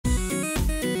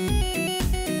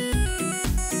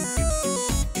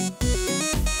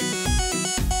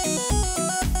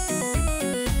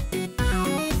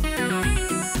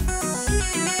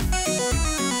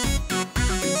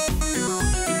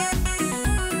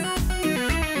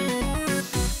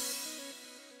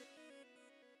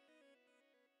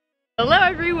Hello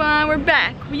everyone, we're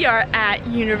back. We are at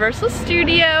Universal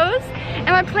Studios, and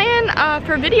my plan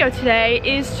for a video today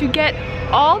is to get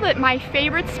all my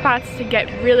favorite spots to get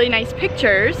really nice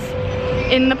pictures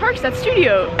in the parks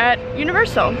at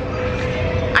Universal.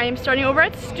 I am starting over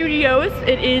at Studios.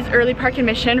 It is early park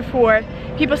admission for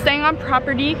people staying on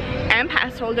property and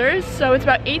pass holders, so it's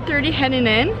about 8:30 heading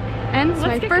in. And so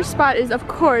my first spot is, of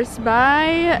course,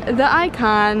 by the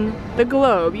icon, the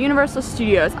globe, Universal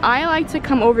Studios. I like to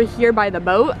come over here by the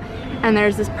boat, and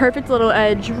there's this perfect little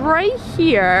edge right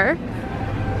here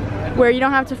where you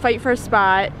don't have to fight for a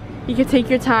spot. You can take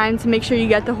your time to make sure you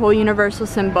get the whole Universal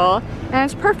symbol, and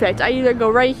it's perfect. I either go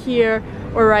right here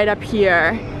or right up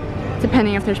here,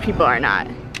 depending if there's people or not.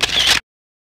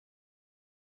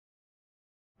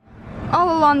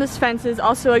 All along this fence is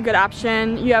also a good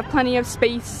option. You have plenty of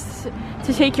space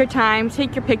to take your time,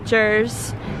 take your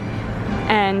pictures,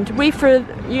 and wait for,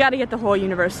 you gotta get the whole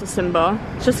Universal symbol.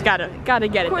 Just gotta get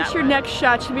it. Of course, your next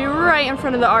shot should be right in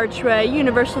front of the archway,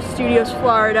 Universal Studios,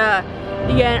 Florida.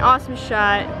 You get an awesome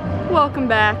shot. Welcome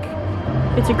back.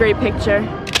 It's a great picture.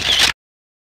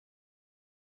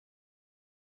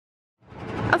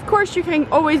 Of course, you can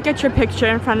always get your picture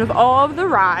in front of all of the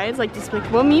rides, like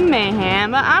Despicable Me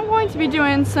Mayhem, but I'm going to be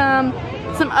doing some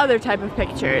other type of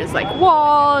pictures, like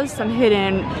walls, some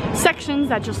hidden sections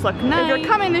that just look nice. If you're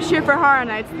coming this year for Horror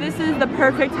Nights, this is the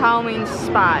perfect Halloween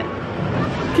spot.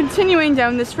 Continuing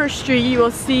down this first street, you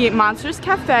will see Monsters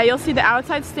Cafe. You'll see the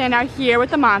outside stand out here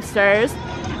with the monsters,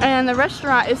 and the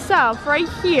restaurant itself right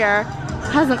here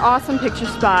has an awesome picture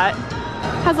spot.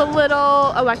 Has a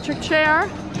little electric chair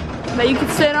that you could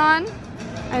sit on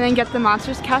and then get the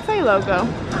Monsters Cafe logo.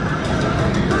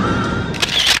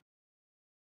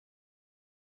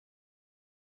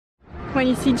 When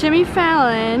you see Jimmy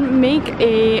Fallon, make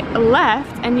a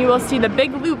left and you will see the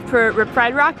big loop for Rip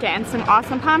Ride Rocket and some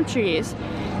awesome palm trees.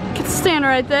 You can stand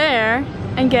right there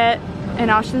and get an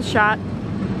awesome shot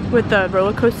with the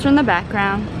roller coaster in the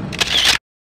background.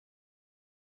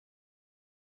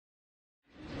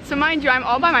 So mind you, I'm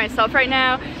all by myself right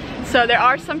now. So there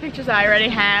are some pictures that I already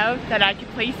have that I could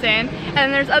place in,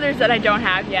 and there's others that I don't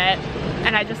have yet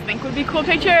and I just think would be cool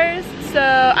pictures. So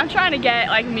I'm trying to get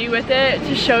like me with it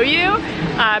to show you,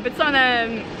 but some of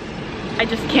them I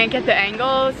just can't get the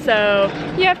angle, so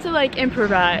you have to like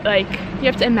improvise, like you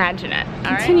have to imagine it.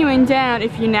 All Continuing down,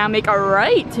 if you now make a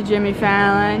right to Jimmy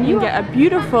Fallon, you get a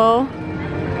beautiful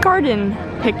garden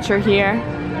picture here.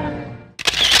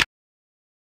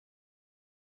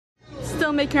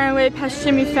 Still making our way past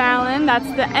Jimmy Fallon, that's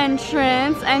the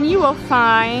entrance, and you will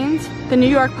find the New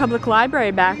York Public Library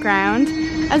background,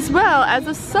 as well as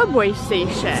a subway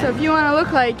station. So if you want to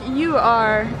look like you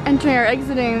are entering or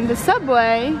exiting the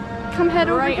subway, come head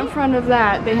over right in front of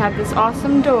that. They have this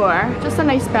awesome door, just a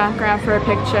nice background for a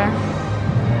picture.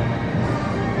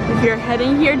 If you're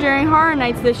heading here during Horror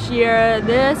Nights this year,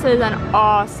 this is an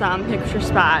awesome picture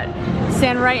spot.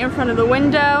 Stand right in front of the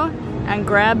window and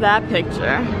grab that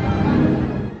picture.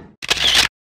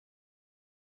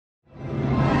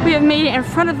 We have made it in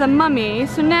front of the Mummy,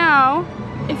 so now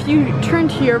if you turn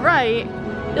to your right,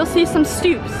 you'll see some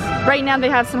stoops. Right now they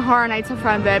have some Horror Nights in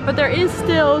front of it, but there is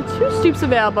still 2 stoops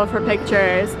available for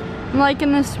pictures. I'm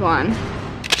liking this one.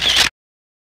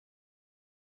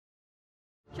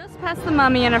 Just past the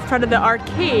Mummy and in front of the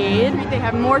arcade, they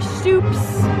have more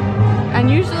stoops, and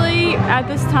usually at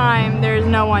this time there's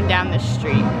no one down this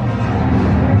street.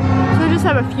 So we just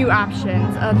have a few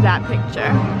options of that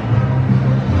picture.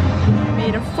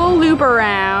 Made a full loop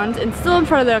around and still in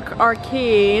front of the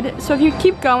arcade, so if you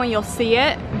keep going you'll see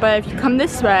it, but if you come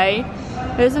this way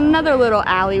there's another little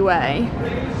alleyway.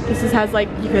 This has like,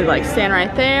 you could like stand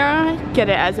right there, get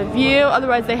it as a view.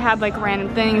 Otherwise they have like random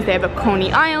things. They have a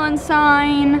Coney Island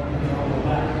sign,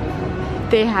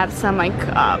 they have some like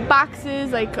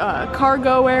boxes, like a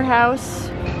cargo warehouse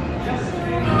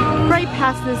right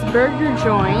past this burger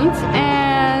joint,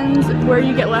 and where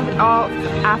you get left off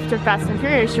after Fast and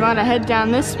Furious, you want to head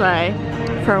down this way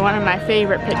for one of my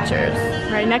favorite pictures.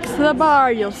 Right next to the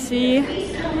bar, you'll see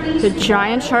the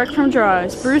giant shark from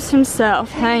Jaws, Bruce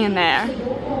himself, hanging there.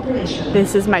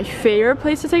 This is my favorite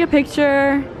place to take a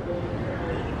picture.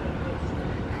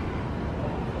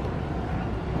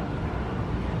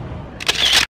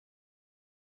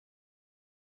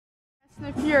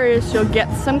 Fast and Furious, you'll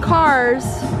get some cars.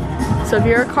 So if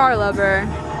you're a car lover,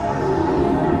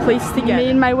 place to get.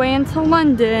 Made my way into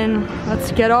London.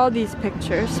 Let's get all these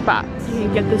picture spots. You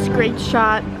can get this great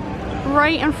shot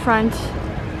right in front.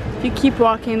 If you keep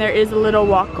walking, there is a little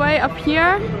walkway up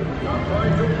here.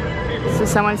 So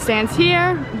someone stands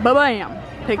here, ba-bam,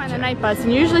 picture. Find the night bus,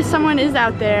 and usually someone is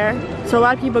out there, so a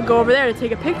lot of people go over there to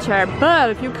take a picture. But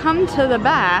if you come to the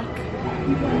back,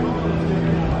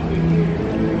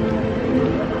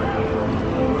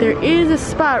 there is a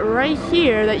spot right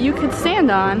here that you could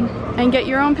stand on and get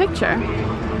your own picture.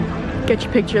 Get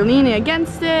your picture leaning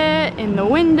against it, in the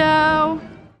window.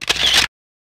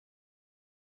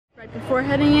 Right before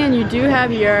heading in, you do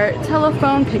have your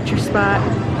telephone picture spot.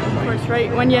 Of course,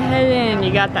 right when you head in,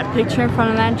 you got that picture in front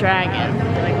of that dragon.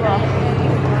 Like, well,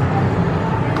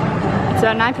 it's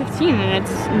about 9:15 and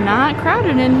it's not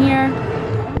crowded in here.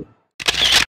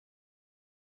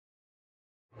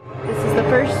 This is the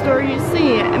first store you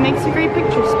see. It makes a great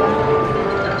picture spot.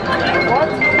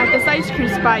 At this ice cream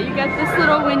spot, you get this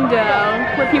little window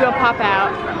where people pop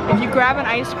out. If you grab an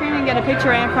ice cream and get a picture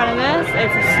right in front of this,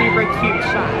 it's a super cute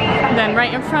shot. Then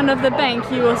right in front of the bank,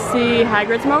 you will see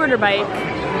Hagrid's motorbike,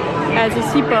 as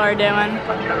these people are doing.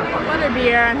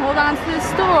 Butterbeer, and hold on to the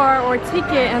store or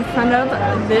ticket in front of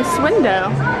this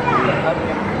window.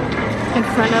 In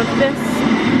front of this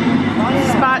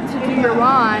spot to do your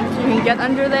wand. You can get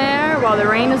under there while the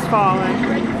rain is falling.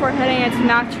 Right before heading into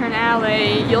Nocturne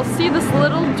Alley, you'll see this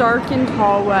little darkened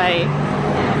hallway.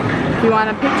 If you want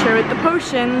a picture with the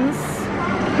potions,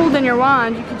 holding your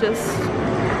wand, you could just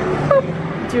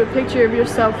boop, do a picture of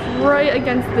yourself right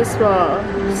against this wall,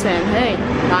 saying, hey,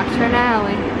 Nocturne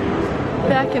Alley.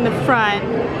 Back in the front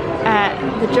at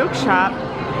the joke shop,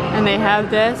 and they have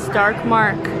this dark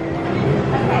mark.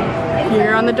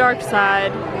 Here on the dark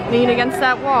side, lean against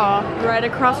that wall. Right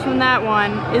across from that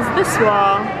one is this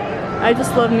wall. I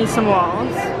just love me some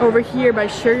walls. Over here by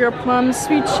Sugar Plum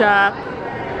Sweet Shop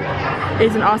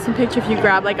is an awesome picture if you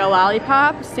grab like a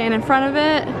lollipop, stand in front of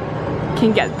it,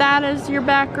 can get that as your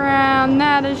background,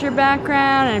 that as your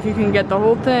background, and if you can get the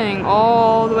whole thing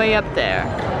all the way up there.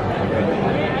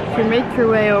 If you make your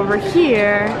way over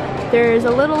here, there's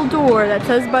a little door that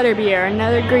says Butterbeer,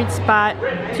 another great spot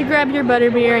to grab your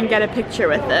Butterbeer and get a picture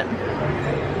with it.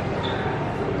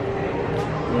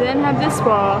 You then have this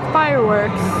wall,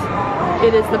 fireworks.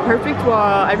 It is the perfect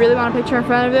wall. I really want a picture in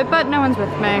front of it, but no one's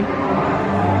with me.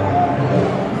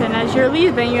 Then as you're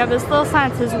leaving, you have this little sign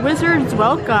that says Wizards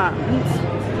Welcomed.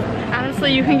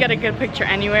 Honestly, you can get a good picture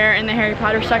anywhere in the Harry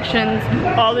Potter sections.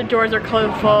 All the doors are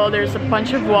colorful, there's a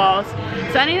bunch of walls.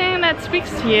 So anything that speaks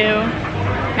to you,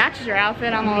 matches your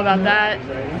outfit, I'm all about that.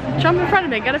 Jump in front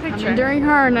of it, get a picture. During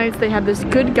Horror Nights, they have this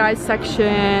good guys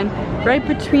section right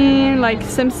between like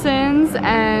Simpsons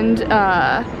and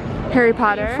Harry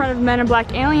Potter. In front of Men in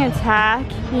Black Alien Attack,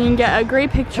 you can get a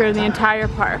great picture of the entire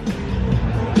park.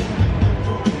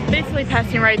 Basically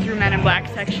passing right through Men in Black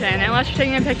section, unless you're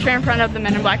taking a picture in front of the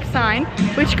Men in Black sign,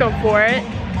 which go for it.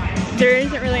 There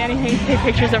isn't really anything to take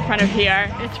pictures in front of here.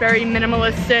 It's very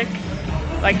minimalistic,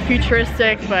 like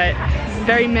futuristic, but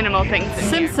very minimal things in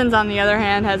Simpsons, on the other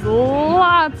hand, has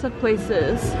lots of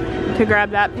places to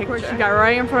grab that picture. Of course, you got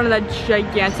right in front of that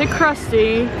gigantic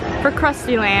Krusty for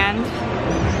Krusty Land.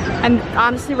 And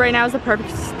honestly, right now is the perfect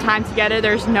time to get it.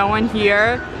 There's no one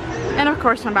here. And of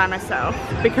course, I'm by myself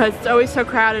because it's always so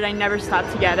crowded, I never stop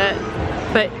to get it.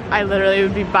 But I literally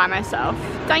would be by myself.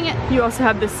 Dang it. You also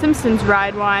have the Simpsons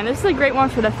ride one. This is a great one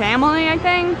for the family, I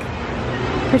think.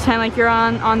 Pretend like you're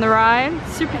on the ride.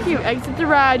 Super cute. Exit the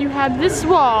ride, you have this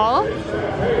wall.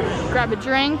 Grab a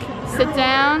drink, sit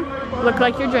down, look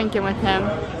like you're drinking with him.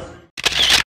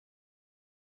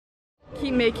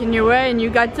 Keep making your way and you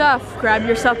got Duff. Grab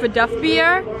yourself a Duff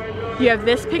beer. You have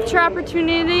this picture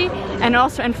opportunity, and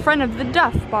also in front of the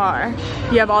Duff bar.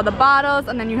 You have all the bottles,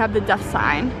 and then you have the Duff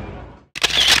sign.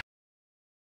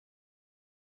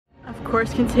 Of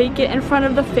course, can take it in front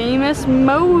of the famous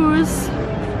Moe's.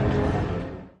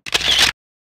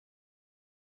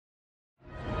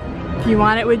 If you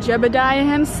want it with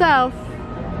Jebediah himself,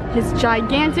 his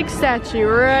gigantic statue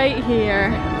right here.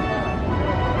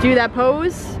 Do that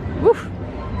pose. Woof.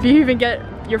 If you even get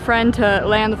your friend to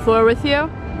lay on the floor with you,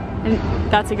 and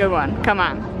that's a good one. Come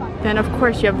on. Then of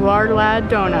course you have Lard Lad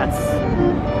donuts.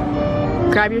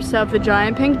 Grab yourself the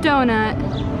giant pink donut,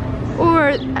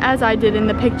 or as I did in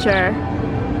the picture,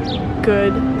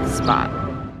 good spot.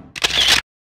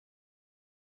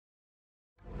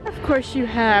 Of course you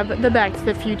have the Back to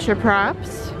the Future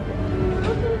props.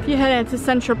 If you head into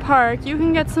Central Park, you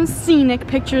can get some scenic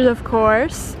pictures, of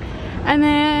course. And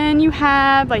then you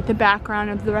have like the background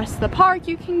of the rest of the park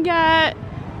you can get.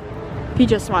 If you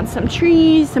just want some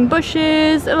trees, some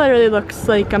bushes, it literally looks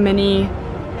like a mini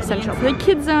Central Park. For the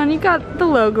kids zone, you got the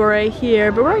logo right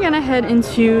here, but we're gonna head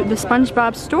into the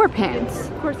SpongeBob store pants.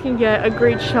 Of course, you can get a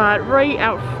great shot right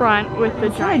out front with the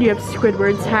giant. You have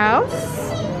Squidward's house.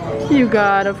 You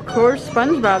got, of course,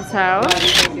 SpongeBob's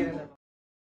house.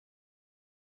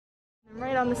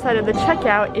 Right on the side of the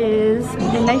checkout is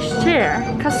a nice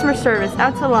chair. Customer service,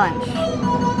 out to lunch.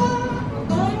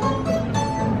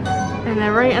 And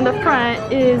then right in the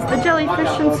front is the jellyfish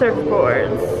and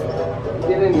surfboards.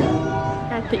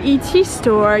 At the ET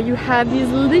store, you have these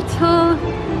little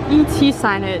ET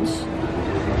signage.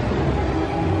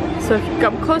 So if you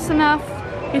come close enough,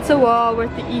 it's a wall with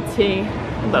the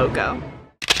ET logo.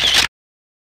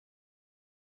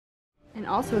 And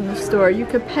also in the store, you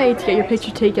could pay to get your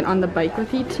picture taken on the bike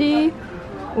with ET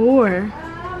or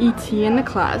ET in the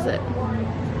closet.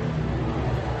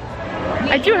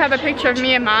 I do have a picture of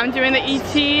me and Mom doing the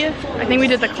ET. I think we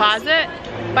did the closet,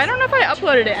 but I don't know if I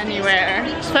uploaded it anywhere.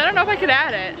 So I don't know if I could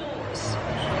add it.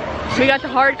 We got the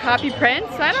hard copy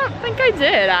prints. I don't think I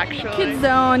did, actually. Kids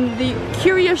Zone, the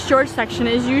Curious George section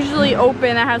is usually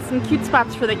open. It has some cute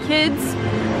spots for the kids,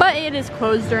 but it is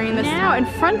closed during this time. Now in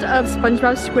front of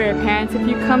SpongeBob SquarePants, if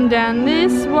you come down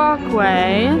this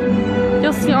walkway,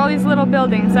 you'll see all these little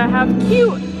buildings that have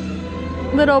cute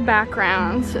little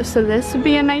backgrounds. So this would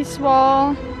be a nice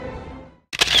wall.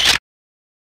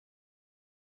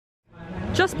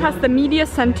 Just past the media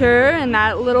center and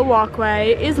that little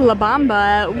walkway is La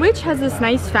Bamba, which has this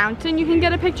nice fountain you can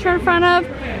get a picture in front of.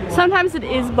 Sometimes it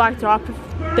is blocked off if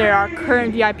there are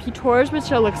current VIP tours, which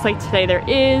it looks like today there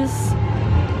is.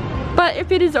 But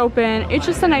if it is open, it's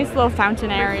just a nice little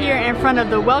fountain area. Here in front of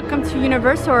the Welcome to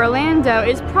Universal Orlando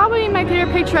is probably my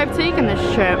favorite picture I've taken this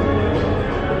trip.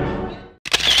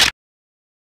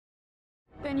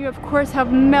 Then you of course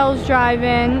have Mel's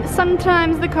Drive-In.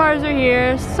 Sometimes the cars are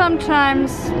here,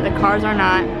 sometimes the cars are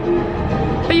not.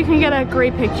 But you can get a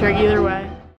great picture either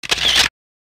way.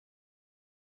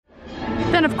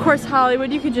 Then of course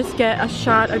Hollywood, you could just get a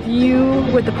shot of you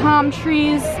with the palm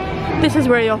trees. This is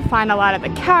where you'll find a lot of the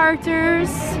characters.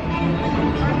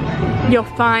 You'll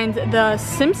find the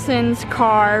Simpsons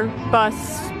car,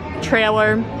 bus,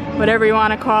 trailer, whatever you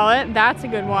want to call it. That's a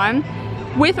good one.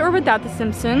 With or without the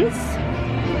Simpsons.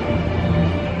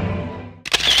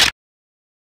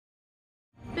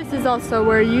 This is also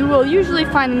where you will usually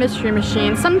find the Mystery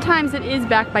Machine. Sometimes it is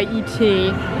backed by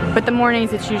ET, but the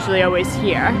mornings it's usually always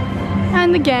here.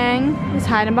 And the gang is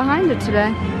hiding behind it today.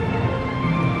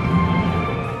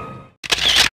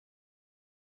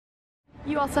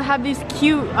 You also have these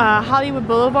cute Hollywood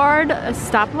Boulevard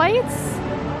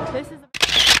stoplights. This is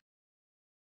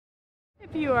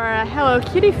if you are a Hello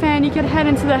Kitty fan, you can head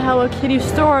into the Hello Kitty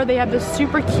store. They have this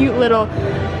super cute little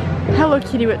Hello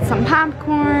Kitty with some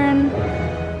popcorn.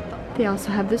 They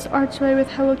also have this archway with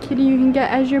Hello Kitty you can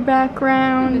get as your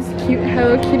background. This cute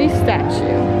Hello Kitty statue.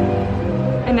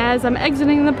 And as I'm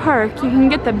exiting the park, you can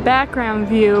get the background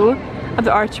view of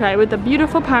the archway with the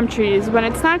beautiful palm trees. When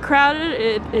it's not crowded,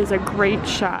 it is a great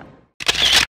shot.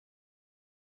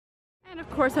 And of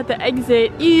course at the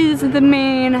exit is the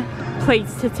main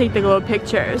place to take the globe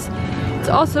pictures. It's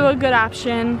also a good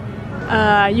option.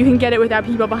 You can get it without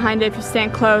people behind it if you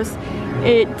stand close.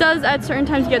 It does at certain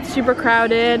times get super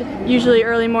crowded, usually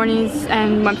early mornings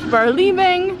and when people are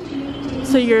leaving.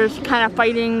 So you're kind of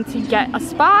fighting to get a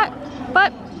spot,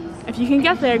 but if you can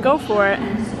get there, go for it.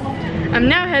 I'm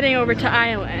now heading over to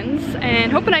Islands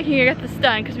and hoping I can get this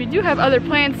done because we do have other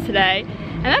plans today.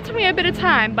 And that took me a bit of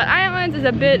time, but Islands is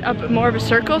a bit of more of a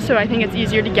circle, so I think it's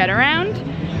easier to get around.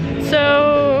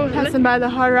 So, passing by the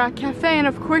Hard Rock Cafe, and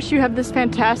of course you have this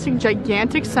fantastic,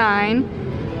 gigantic sign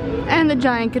and the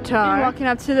giant guitar. And walking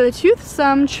up to the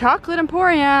Toothsome Chocolate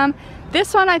Emporium.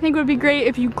 This one I think would be great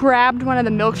if you grabbed one of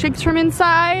the milkshakes from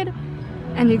inside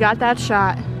and you got that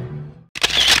shot.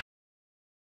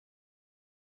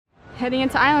 Heading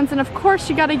into Islands, and of course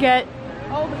you gotta get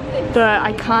the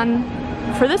icon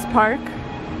for this park.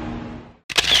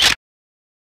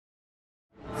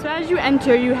 So as you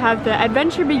enter, you have the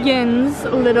Adventure Begins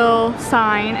little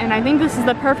sign, and I think this is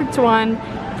the perfect one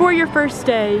for your first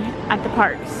day at the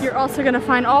parks. You're also gonna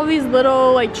find all these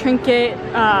little like trinket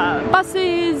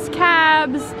buses,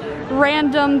 cabs,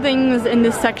 random things in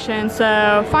this section.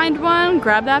 So find one,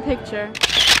 grab that picture.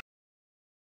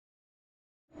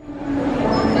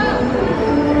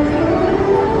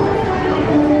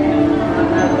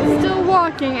 Still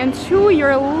walking, and to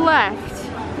your left,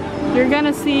 you're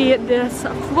gonna see this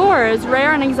Flores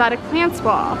Rare and Exotic Plants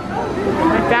wall.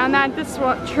 I found that this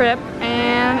trip,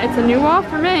 and it's a new wall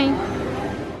for me.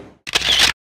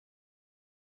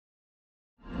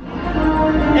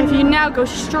 If you now go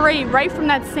straight right from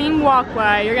that same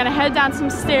walkway, you're gonna head down some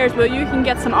stairs where you can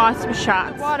get some awesome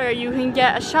shots. Water, you can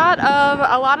get a shot of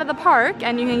a lot of the park,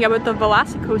 and you can get with the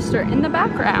Velocicoaster in the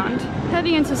background.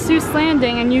 Heading into Seuss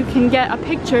Landing, and you can get a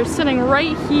picture sitting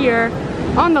right here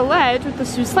on the ledge with the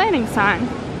Seuss Landing sign.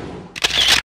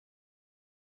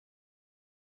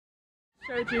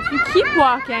 Showed you. If you keep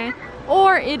walking,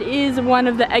 or it is one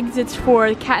of the exits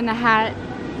for Cat in the Hat,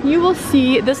 you will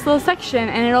see this little section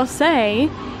and it'll say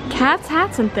cats,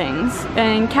 hats, and things.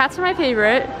 And cats are my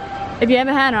favorite. If you have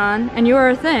a hat on and you are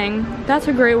a thing, that's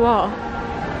a great wall.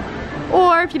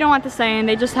 Or if you don't want the saying,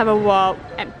 they just have a wall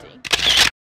empty.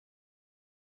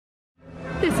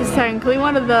 This is technically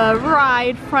one of the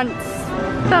ride fronts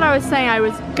that I was saying I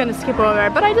was gonna skip over,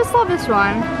 but I just love this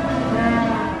one.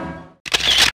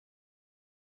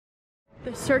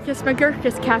 The Circus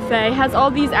McGurkus Cafe has all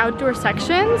these outdoor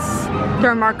sections. The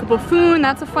Remarkable Foon,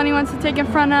 that's a funny one to take in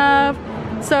front of.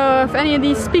 So if any of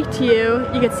these speak to you,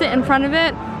 you could sit in front of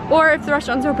it, or if the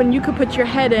restaurant's open, you could put your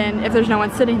head in if there's no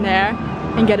one sitting there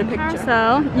and get a picture.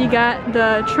 So you got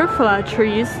the Trufla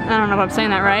trees, I don't know if I'm saying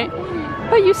that right,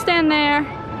 but you stand there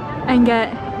and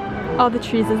get all the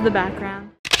trees as the background.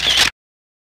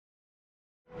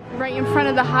 Right in front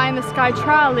of the High in the Sky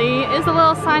trolley is a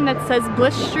little sign that says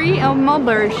Bliss Street and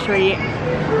Mulberry Street.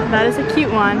 That is a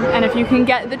cute one, and if you can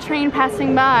get the train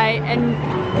passing by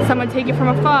and someone take it from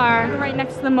afar, right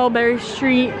next to the Mulberry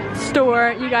Street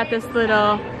store, you got this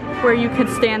little where you could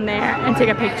stand there and take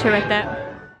a picture with it.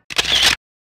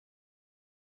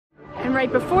 And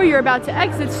right before you're about to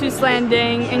exit Seuss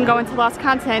Landing and go into Lost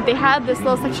Continent, they have this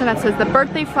little section that says the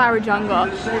Birthday Flower Jungle.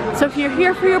 So if you're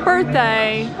here for your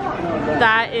birthday,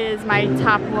 that is my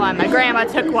top one. My grandma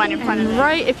took one in front of me.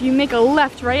 Right, if you make a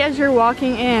left right as you're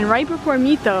walking in, right before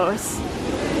Mythos,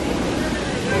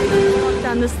 walk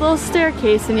down this little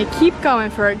staircase and you keep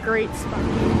going for a great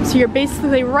spot. So you're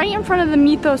basically right in front of the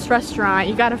Mythos restaurant.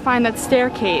 You gotta find that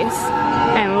staircase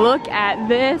and look at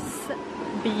this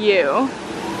view.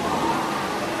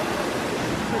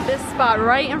 This spot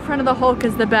right in front of the Hulk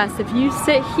is the best. If you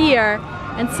sit here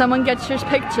and someone gets your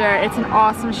picture, it's an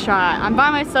awesome shot. I'm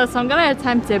by myself, so I'm gonna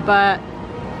attempt it, but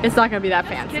it's not gonna be that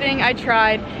fancy. Just kidding, I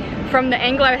tried. From the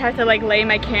angle, I would have to like lay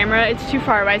my camera. It's too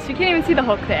far away, so you can't even see the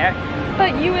Hulk there.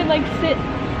 But you would like sit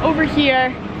over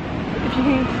here, if you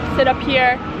can sit up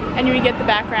here, and you would get the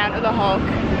background of the Hulk.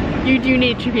 You do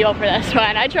need two people for this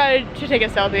one. I tried to take a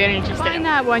selfie and it just didn't. On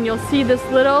that one, you'll see this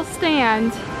little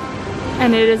stand,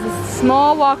 and it is a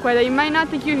small walkway that you might not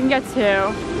think you can get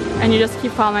to, and you just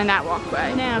keep following that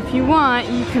walkway. Now if you want,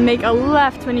 you can make a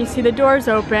left when you see the doors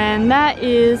open. That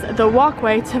is the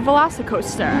walkway to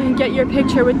Velocicoaster. You can get your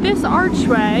picture with this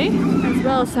archway, as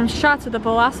well as some shots of the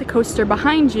Velocicoaster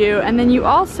behind you, and then you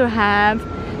also have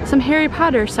some Harry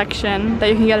Potter section that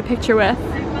you can get a picture with.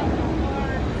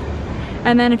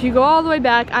 And then if you go all the way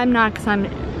back, I'm not because I'm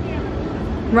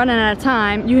running out of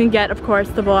time, you can get, of course,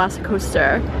 the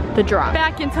Velocicoaster, the drop.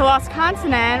 Back into Lost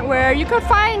Continent, where you could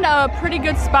find a pretty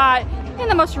good spot in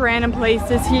the most random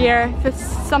places here. If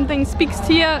something speaks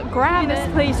to you, grab this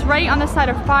place right on the side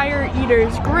of Fire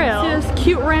Eater's Grill. See this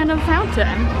cute random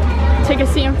fountain. Take a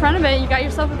seat in front of it, you got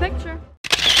yourself a picture.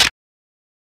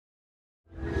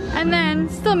 And then,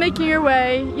 still making your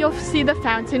way, you'll see the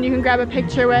fountain you can grab a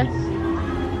picture with.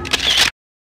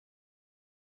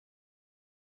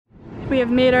 We have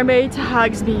made our way to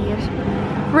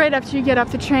Hogsmeade. Right after you get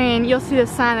off the train, you'll see the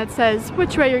sign that says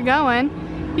which way you're going.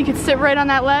 You can sit right on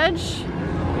that ledge.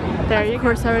 There you go. Of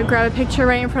course, I would grab a picture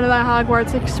right in front of the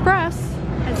Hogwarts Express,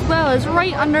 as well as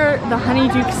right under the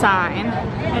Honeyduke sign.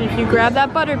 And if you grab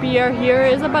that butterbeer, here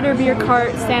is a butterbeer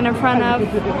cart stand in front of.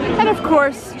 And of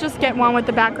course, just get one with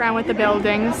the background with the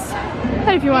buildings.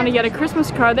 And if you want to get a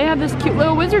Christmas card, they have this cute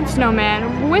little wizard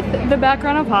snowman with the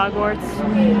background of Hogwarts.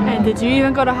 And did you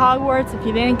even go to Hogwarts if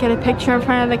you didn't get a picture in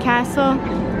front of the castle?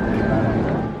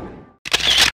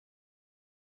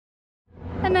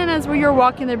 And then as you're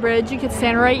walking the bridge, you could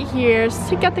stand right here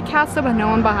to get the castle with no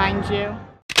one behind you.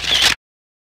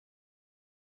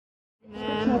 And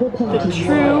then the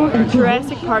true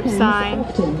Jurassic Park sign.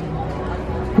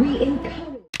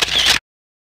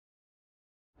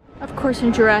 Of course,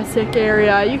 in Jurassic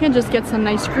area, you can just get some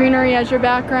nice greenery as your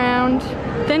background.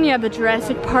 Then you have the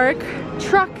Jurassic Park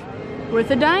truck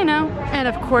with a dino. And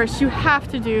of course, you have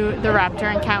to do the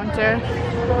raptor encounter.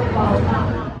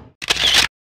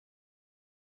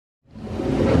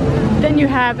 Then you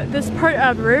have this part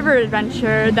of River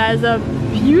Adventure that is a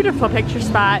beautiful picture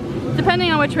spot.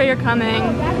 Depending on which way you're coming,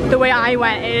 the way I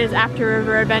went is after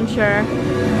River Adventure.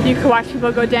 You can watch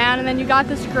people go down, and then you got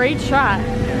this great shot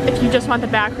if you just want the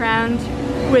background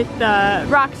with the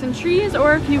rocks and trees,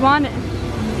 or if you want it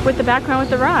with the background with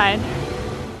the ride.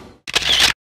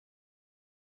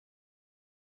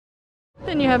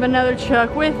 Then you have another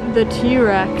truck with the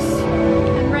T-Rex.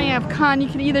 And right out of Con, you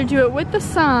can either do it with the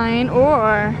sign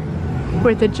or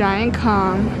with the giant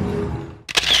Kong.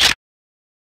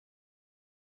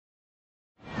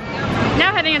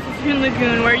 Now heading into Pontoon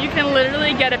Lagoon where you can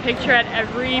literally get a picture at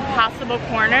every possible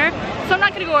corner. So I'm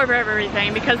not gonna go over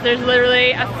everything because there's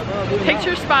literally a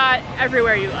picture spot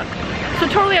everywhere you look. So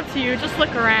totally up to you, just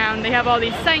look around. They have all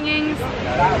these sayings,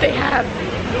 they have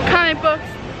comic books,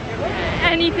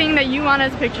 anything that you want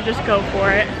as a picture, just go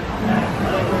for it.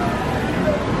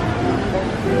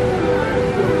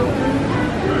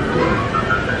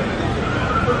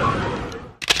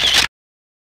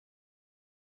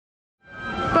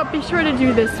 But be sure to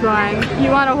do this one. You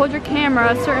want to hold your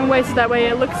camera a certain way so that way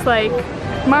it looks like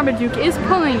Marmaduke is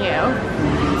pulling you.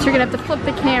 So you're gonna have to flip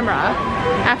the camera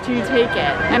after you take it.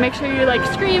 And make sure you're like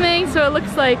screaming so it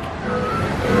looks like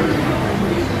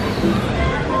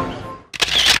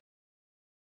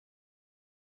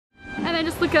and then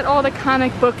just look at all the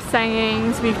comic book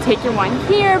sayings. We've taken one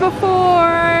here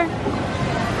before.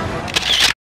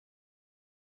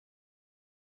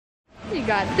 You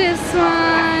got this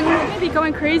one. Maybe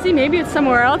going crazy, maybe it's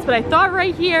somewhere else, but I thought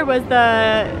right here was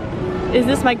the, is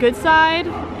this my good side?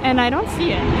 And I don't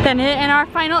see it. Then in our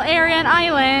final area and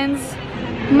islands,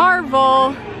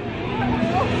 Marvel.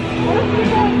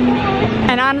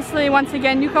 And honestly, once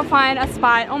again, you can find a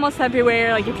spot almost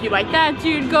everywhere. Like if you like that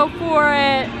dude, go for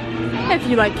it. If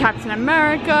you like Captain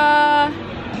America,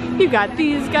 you got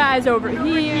these guys over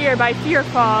here by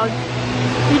Fearfall.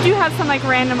 You do have some like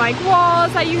random like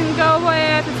walls that you can go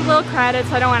with. It's a little crowded,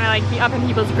 so I don't want to like be up in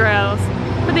people's grills.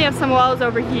 But they have some walls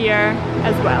over here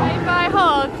as well. Right by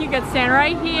Hulk, you can stand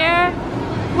right here.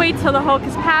 Wait till the Hulk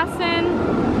is passing.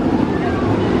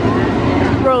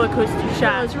 Roller coaster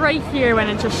shot is right here when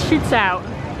it just shoots out.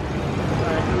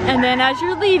 And then as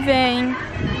you're leaving,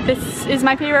 this is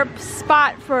my favorite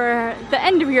spot for the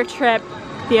end of your trip.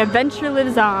 The adventure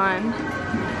lives on.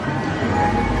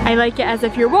 I like it as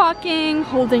if you're walking,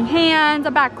 holding hands,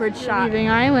 a backward shot. Leaving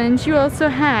island, you also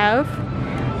have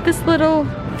this little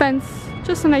fence,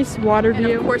 just a nice water view.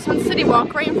 And of course on City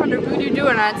Walk, right in front of Voodoo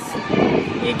Donuts,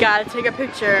 you gotta take a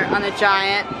picture on the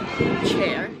giant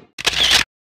chair.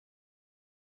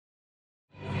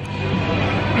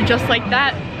 And just like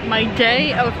that, my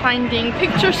day of finding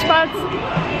picture spots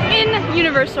in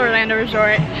Universal Orlando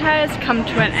Resort has come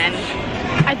to an end.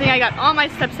 I think I got all my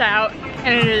steps out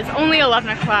and it is only 11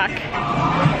 o'clock.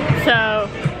 So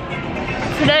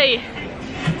today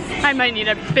I might need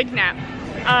a big nap.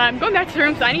 I'm going back to the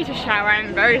room because I need to shower.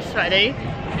 I'm very sweaty.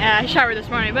 I showered this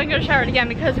morning, but I'm going to shower it again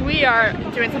because we are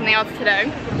doing something else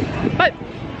today. But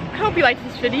I hope you liked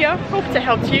this video. Hope it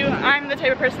helped you. I'm the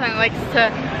type of person that likes to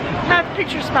have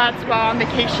picture spots while on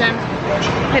vacation.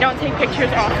 I don't take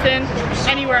pictures often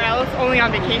anywhere else, only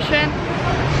on vacation.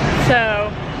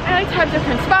 So I like to have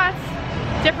different spots,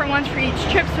 different ones for each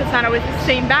trip, so it's not always the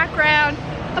same background.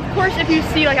 Of course, if you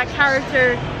see like a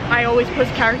character, I always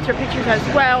post character pictures as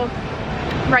well.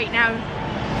 Right now,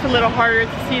 it's a little harder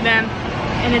to see them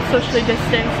and it's socially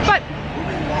distanced, but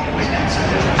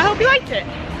I hope you liked it.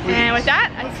 And with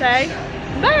that, I say,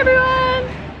 bye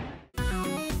everyone!